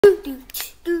Hey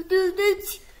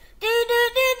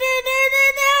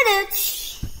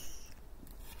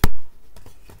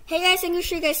guys, I'm gonna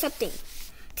show you guys something.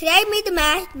 Today I made the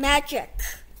magic.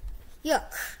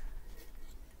 Look.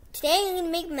 Today I'm gonna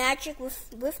make magic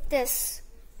with this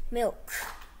milk.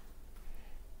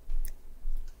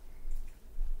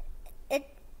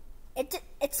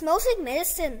 It smells like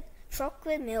medicine,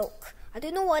 chocolate milk. I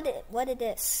don't know what it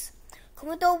is.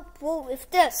 Comment down below with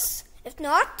this. If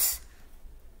not,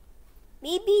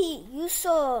 maybe use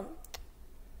a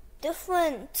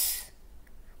different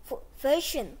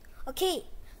version. Okay,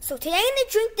 so today I'm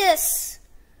gonna drink this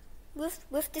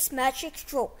with this magic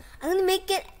straw. I'm gonna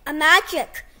make it a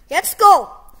magic. Let's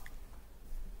go.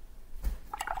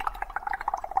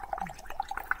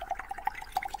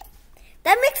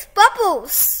 That makes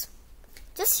bubbles.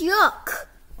 Just yuck.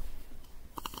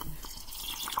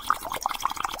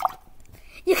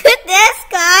 Look at this,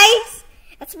 guys.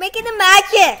 Let's make it a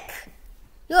magic.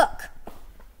 Look.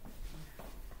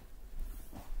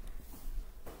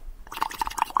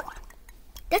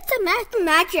 That's the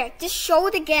magic. Just show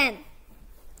it again.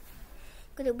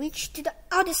 Gonna reach to the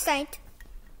other side.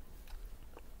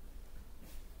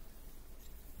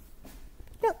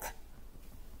 Look.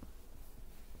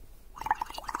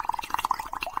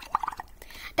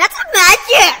 That's a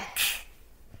magic.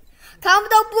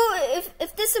 Comment down below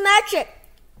if this is magic.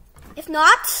 If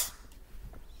not,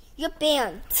 you're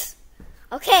banned.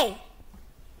 Okay.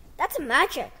 That's a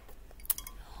magic.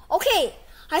 Okay.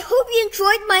 I hope you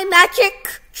enjoyed my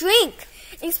magic drink.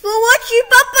 Thanks for watching.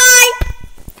 Bye bye.